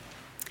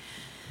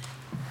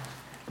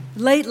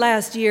Late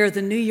last year,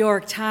 the New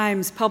York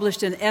Times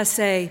published an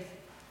essay,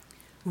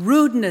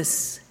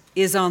 "Rudeness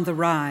is on the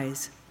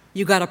Rise.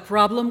 You got a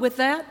problem with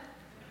that?"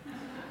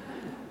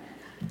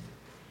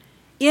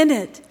 In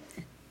it,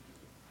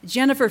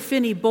 Jennifer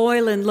Finney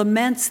Boylan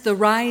laments the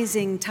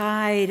rising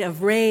tide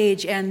of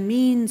rage and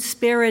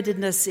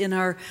mean-spiritedness in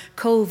our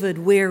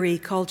COVID-weary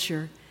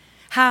culture.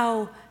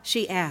 How,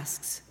 she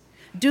asks,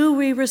 do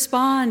we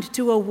respond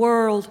to a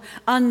world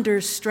under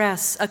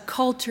stress, a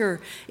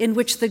culture in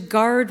which the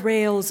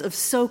guardrails of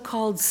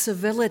so-called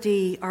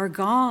civility are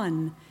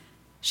gone?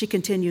 She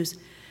continues,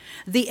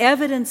 the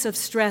evidence of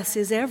stress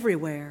is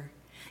everywhere.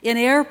 In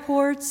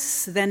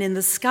airports, then in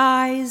the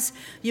skies,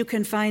 you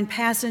can find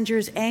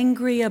passengers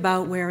angry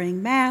about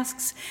wearing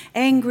masks,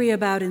 angry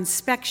about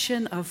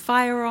inspection of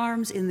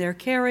firearms in their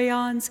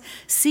carry-ons,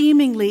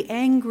 seemingly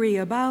angry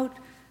about,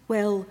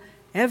 well,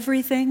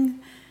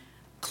 everything.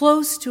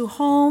 Close to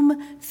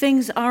home,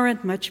 things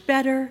aren't much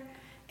better,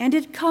 and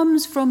it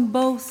comes from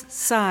both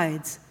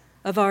sides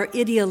of our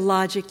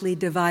ideologically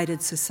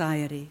divided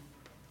society.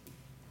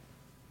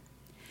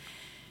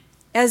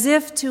 As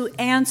if to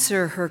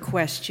answer her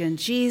question,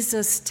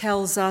 Jesus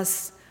tells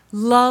us,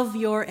 love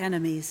your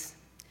enemies,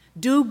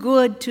 do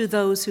good to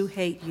those who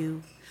hate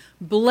you,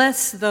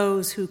 bless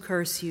those who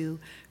curse you,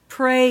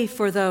 pray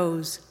for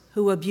those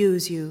who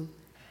abuse you.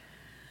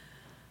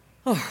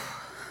 Oh.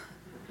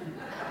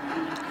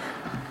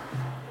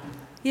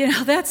 You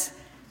know, that's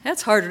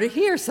harder to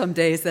hear some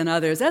days than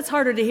others. That's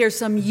harder to hear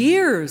some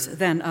years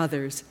than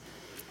others.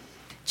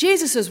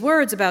 Jesus'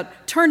 words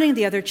about turning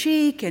the other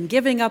cheek and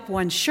giving up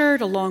one's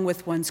shirt along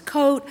with one's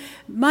coat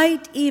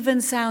might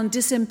even sound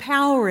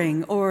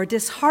disempowering or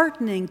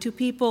disheartening to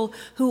people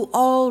who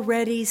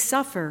already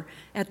suffer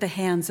at the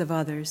hands of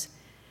others.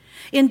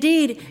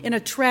 Indeed, in a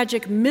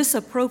tragic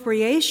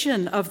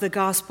misappropriation of the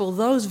gospel,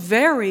 those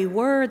very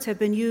words have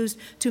been used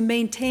to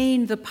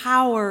maintain the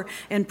power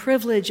and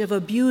privilege of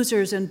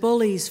abusers and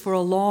bullies for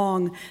a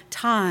long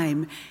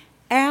time.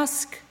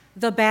 Ask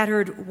the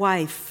battered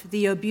wife,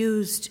 the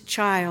abused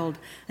child,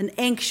 an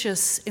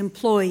anxious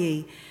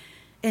employee,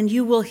 and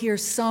you will hear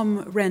some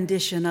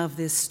rendition of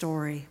this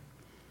story.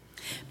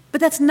 But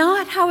that's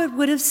not how it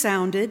would have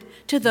sounded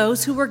to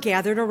those who were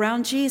gathered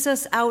around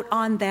Jesus out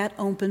on that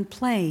open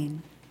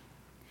plain.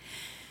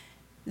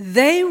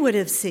 They would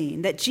have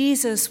seen that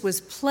Jesus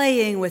was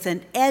playing with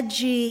an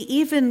edgy,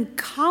 even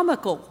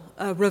comical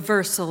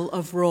reversal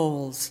of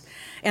roles,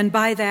 and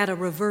by that a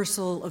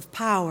reversal of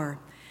power.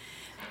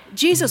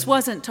 Jesus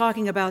wasn't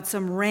talking about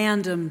some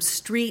random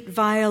street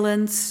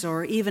violence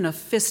or even a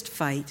fist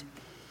fight.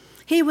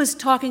 He was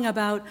talking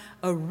about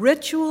a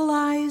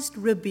ritualized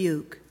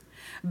rebuke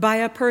by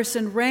a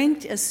person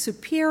ranked as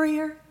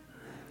superior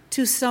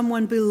to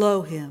someone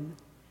below him,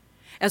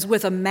 as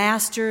with a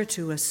master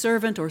to a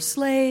servant or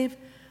slave,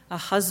 a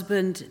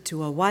husband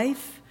to a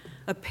wife,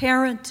 a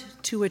parent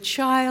to a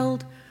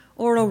child,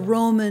 or a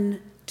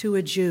Roman to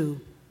a Jew.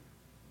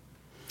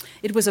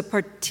 It was a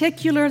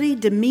particularly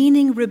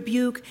demeaning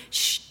rebuke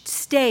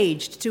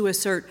staged to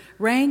assert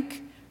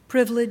rank,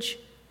 privilege,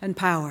 and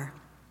power.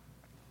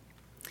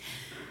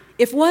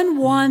 If one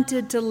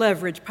wanted to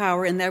leverage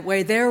power in that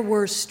way, there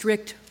were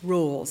strict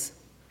rules.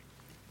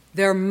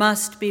 There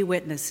must be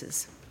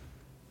witnesses.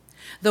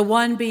 The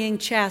one being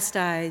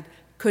chastised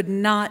could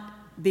not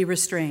be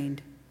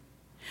restrained.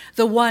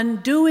 The one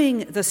doing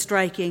the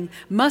striking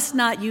must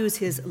not use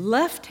his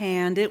left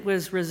hand, it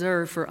was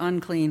reserved for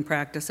unclean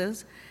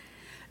practices,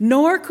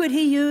 nor could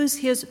he use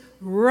his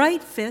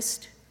right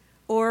fist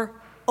or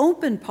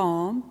open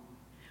palm,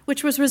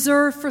 which was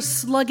reserved for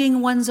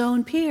slugging one's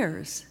own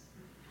peers.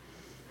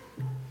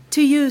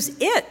 To use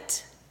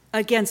it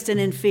against an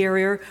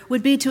inferior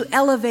would be to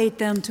elevate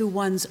them to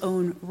one's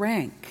own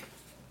rank.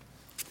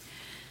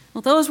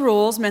 Well, those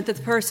rules meant that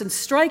the person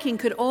striking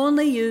could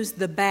only use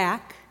the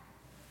back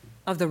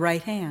of the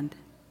right hand.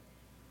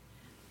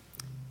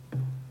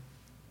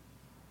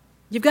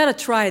 You've got to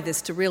try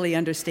this to really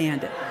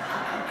understand it.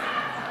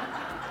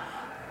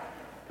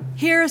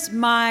 Here's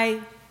my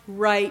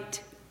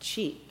right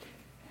cheek.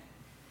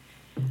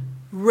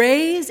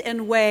 Raise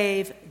and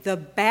wave the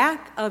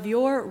back of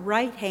your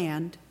right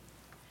hand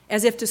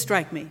as if to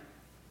strike me.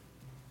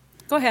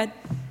 Go ahead.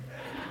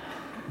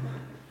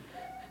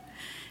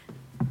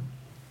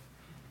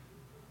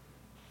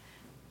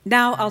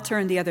 Now I'll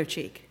turn the other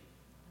cheek.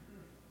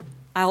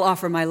 I'll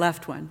offer my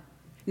left one.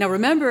 Now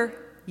remember,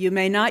 you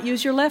may not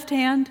use your left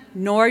hand,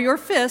 nor your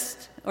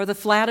fist, or the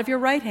flat of your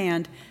right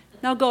hand.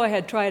 Now go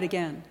ahead, try it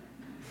again.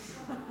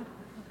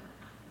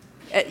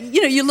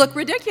 You look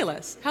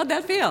ridiculous. How'd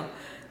that feel?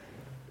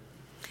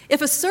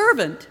 If a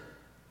servant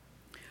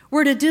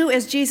were to do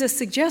as Jesus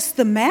suggests,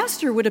 the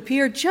master would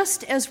appear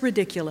just as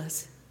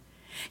ridiculous.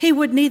 He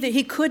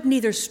could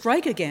neither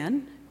strike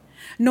again,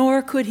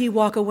 nor could he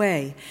walk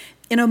away.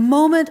 In a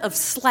moment of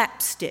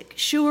slapstick,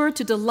 sure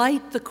to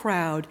delight the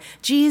crowd,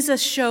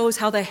 Jesus shows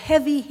how the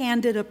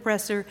heavy-handed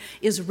oppressor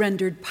is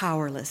rendered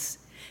powerless.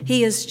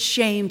 He is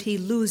shamed, he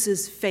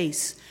loses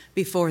face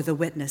before the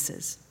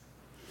witnesses.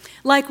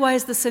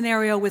 Likewise, the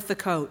scenario with the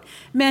coat.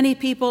 Many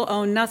people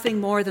own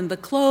nothing more than the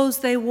clothes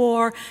they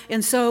wore,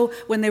 and so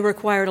when they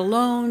required a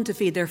loan to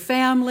feed their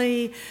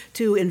family,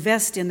 to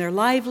invest in their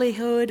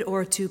livelihood,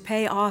 or to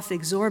pay off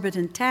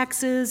exorbitant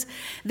taxes,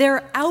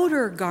 their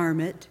outer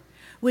garment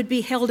would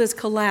be held as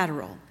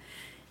collateral.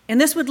 And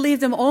this would leave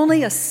them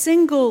only a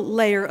single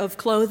layer of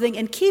clothing,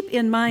 and keep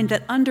in mind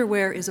that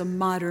underwear is a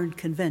modern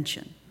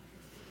convention.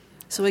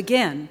 So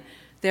again,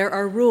 there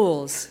are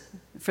rules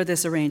for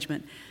this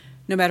arrangement.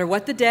 No matter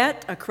what the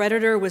debt, a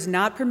creditor was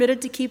not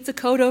permitted to keep the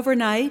coat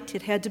overnight.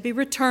 It had to be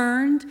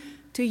returned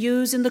to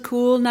use in the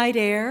cool night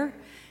air,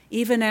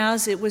 even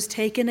as it was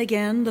taken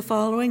again the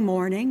following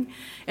morning,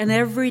 and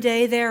every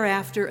day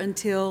thereafter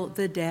until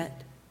the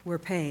debt were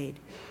paid.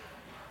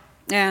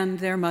 And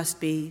there must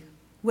be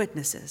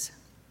witnesses.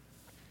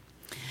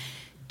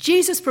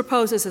 Jesus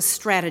proposes a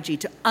strategy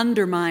to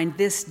undermine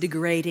this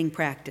degrading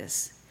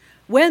practice.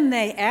 When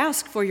they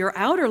ask for your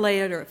outer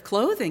layer of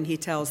clothing, he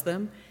tells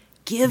them,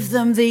 give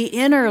them the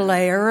inner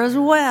layer as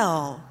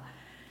well.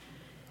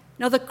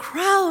 Now, the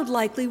crowd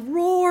likely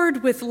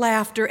roared with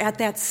laughter at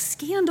that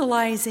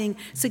scandalizing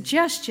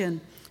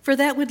suggestion, for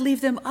that would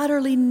leave them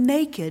utterly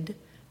naked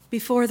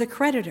before the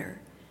creditor.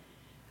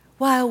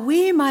 While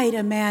we might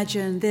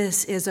imagine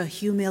this is a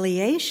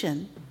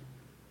humiliation,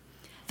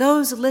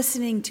 those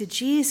listening to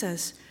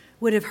Jesus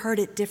would have heard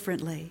it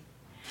differently.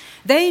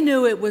 They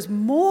knew it was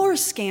more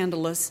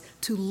scandalous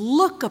to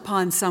look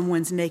upon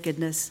someone's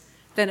nakedness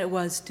than it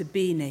was to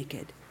be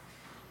naked.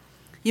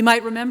 You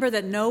might remember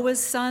that Noah's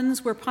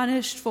sons were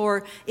punished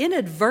for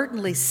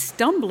inadvertently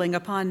stumbling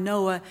upon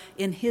Noah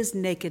in his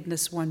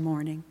nakedness one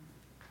morning.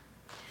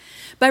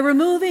 By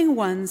removing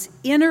one's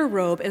inner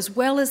robe as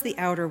well as the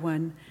outer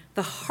one,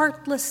 the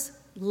heartless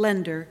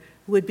lender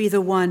would be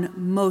the one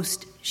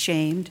most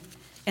shamed,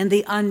 and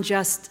the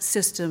unjust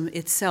system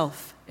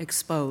itself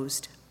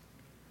exposed.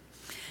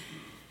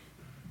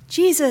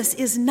 Jesus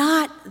is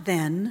not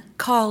then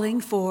calling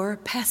for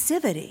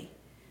passivity.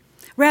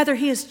 Rather,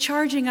 he is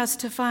charging us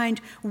to find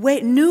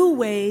new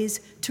ways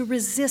to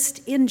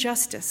resist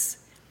injustice.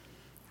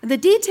 The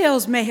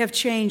details may have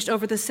changed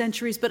over the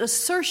centuries, but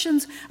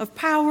assertions of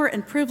power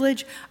and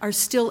privilege are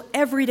still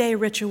everyday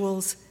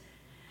rituals,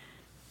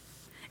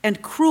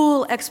 and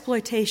cruel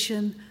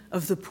exploitation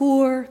of the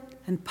poor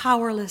and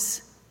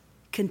powerless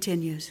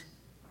continues.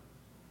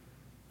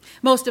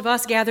 Most of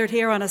us gathered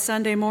here on a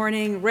Sunday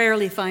morning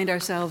rarely find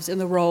ourselves in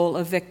the role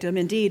of victim.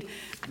 Indeed,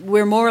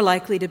 we're more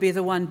likely to be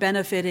the one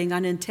benefiting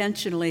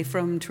unintentionally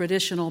from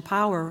traditional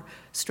power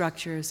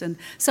structures, and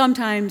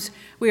sometimes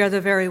we are the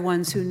very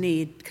ones who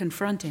need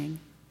confronting.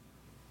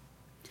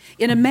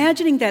 In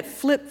imagining that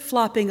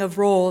flip-flopping of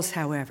roles,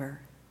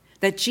 however,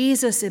 that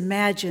Jesus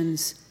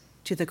imagines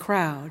to the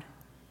crowd,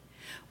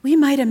 we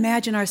might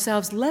imagine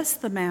ourselves less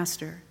the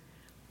master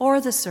or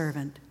the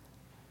servant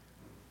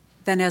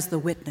than as the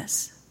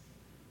witness.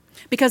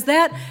 Because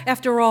that,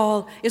 after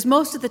all, is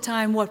most of the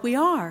time what we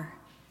are.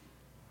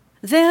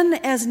 Then,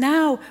 as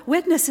now,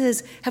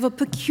 witnesses have a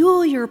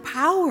peculiar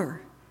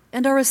power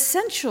and are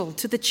essential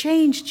to the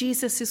change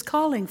Jesus is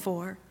calling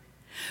for.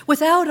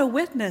 Without a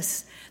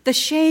witness, the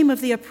shame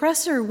of the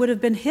oppressor would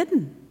have been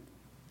hidden.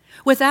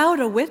 Without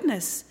a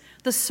witness,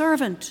 the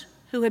servant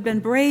who had been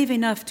brave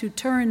enough to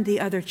turn the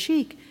other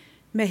cheek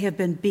may have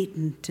been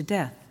beaten to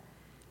death.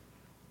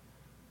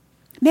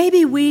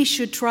 Maybe we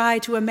should try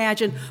to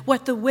imagine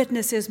what the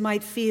witnesses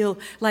might feel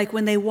like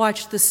when they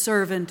watched the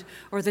servant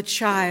or the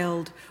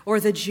child or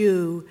the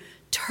Jew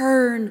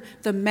turn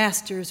the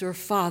master's or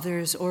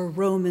father's or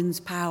Roman's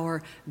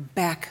power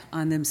back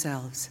on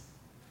themselves.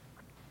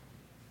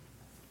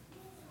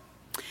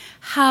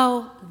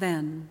 How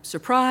then,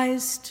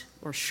 surprised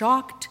or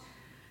shocked,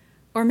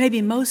 or maybe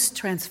most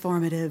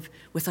transformative,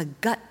 with a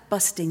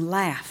gut-busting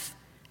laugh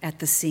at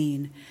the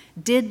scene,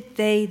 did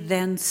they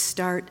then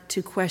start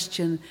to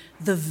question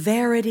the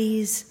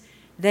verities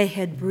they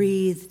had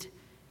breathed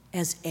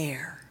as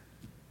air?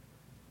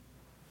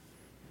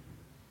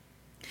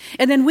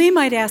 And then we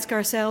might ask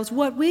ourselves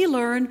what we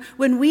learn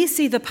when we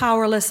see the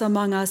powerless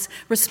among us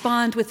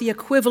respond with the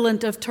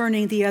equivalent of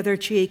turning the other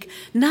cheek,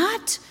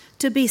 not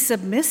to be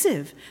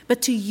submissive,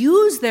 but to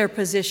use their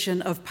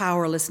position of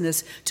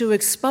powerlessness to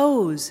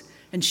expose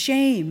and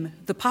shame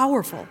the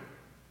powerful.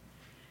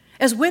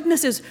 As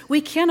witnesses, we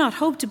cannot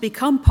hope to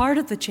become part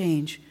of the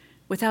change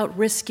without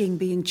risking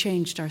being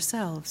changed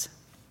ourselves.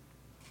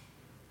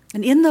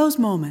 And in those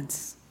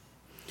moments,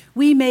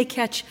 we may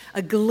catch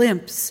a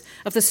glimpse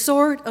of the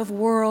sort of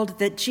world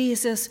that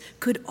Jesus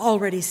could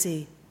already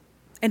see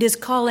and is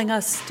calling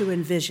us to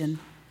envision.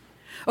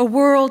 A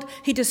world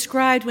he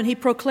described when he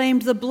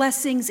proclaimed the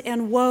blessings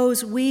and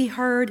woes we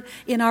heard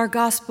in our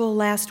gospel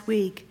last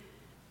week.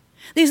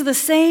 These are the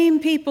same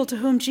people to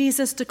whom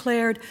Jesus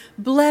declared,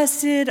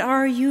 "Blessed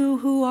are you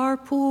who are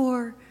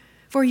poor,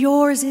 for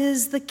yours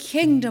is the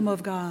kingdom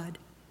of God."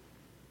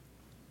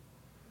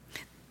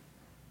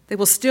 They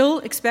will still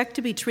expect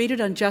to be treated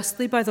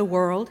unjustly by the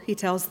world, he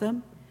tells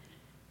them,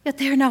 yet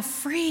they are now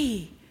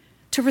free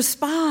to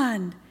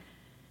respond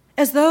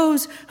as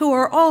those who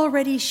are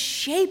already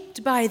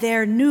shaped by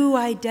their new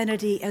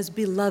identity as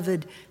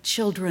beloved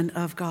children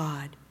of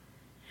God.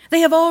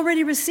 They have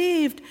already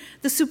received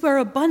the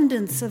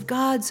superabundance of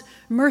God's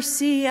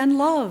mercy and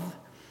love.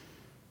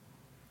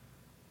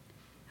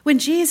 When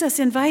Jesus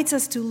invites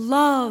us to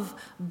love,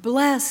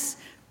 bless,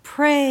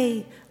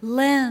 pray,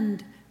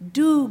 lend,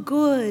 do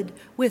good,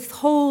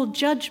 withhold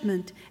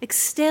judgment,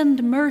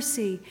 extend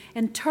mercy,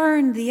 and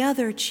turn the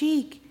other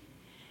cheek,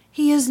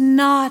 he is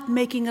not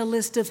making a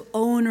list of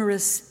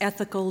onerous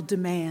ethical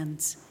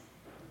demands.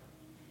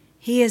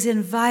 He is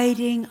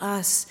inviting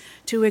us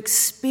to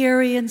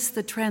experience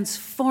the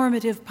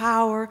transformative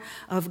power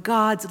of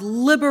God's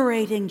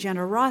liberating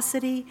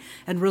generosity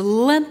and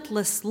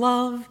relentless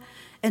love,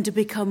 and to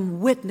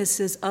become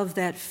witnesses of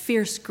that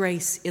fierce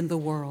grace in the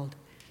world.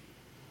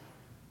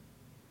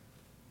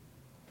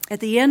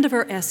 At the end of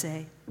her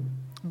essay,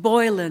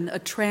 Boylan, a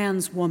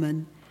trans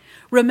woman,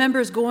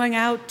 remembers going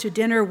out to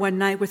dinner one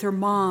night with her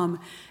mom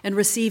and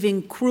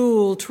receiving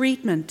cruel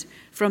treatment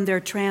from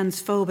their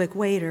transphobic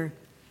waiter.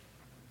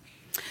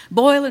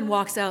 Boylan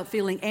walks out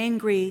feeling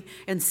angry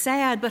and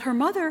sad, but her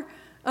mother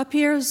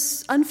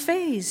appears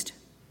unfazed.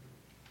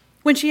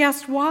 When she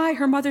asks why,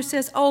 her mother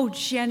says, "Oh,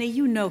 Jenny,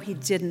 you know he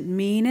didn't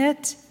mean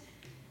it."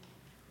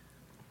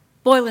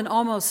 Boylan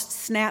almost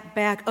snapped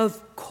back,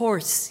 "Of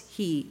course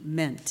he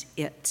meant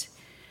it."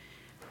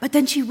 But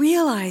then she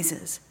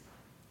realizes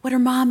what her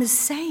mom is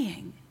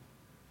saying.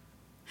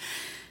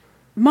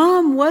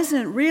 Mom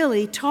wasn't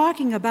really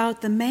talking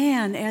about the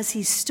man as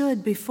he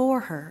stood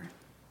before her.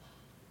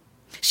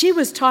 She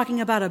was talking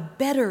about a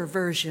better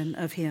version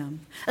of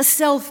him, a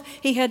self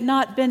he had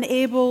not been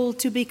able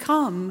to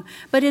become,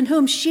 but in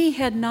whom she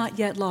had not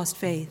yet lost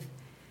faith.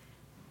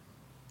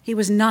 He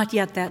was not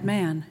yet that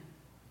man.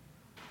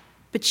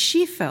 But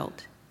she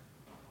felt,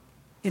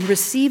 in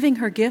receiving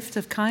her gift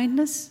of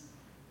kindness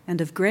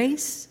and of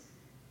grace,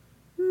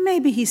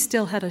 maybe he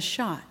still had a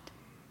shot.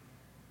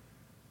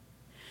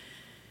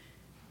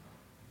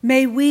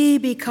 May we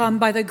become,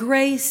 by the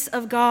grace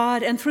of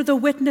God and through the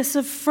witness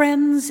of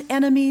friends,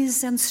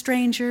 enemies, and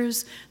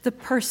strangers, the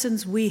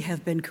persons we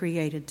have been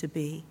created to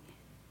be.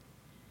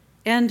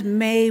 And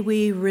may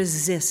we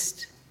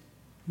resist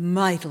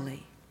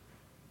mightily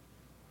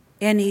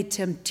any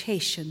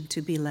temptation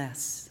to be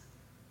less.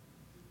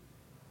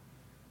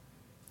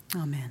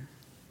 Amen.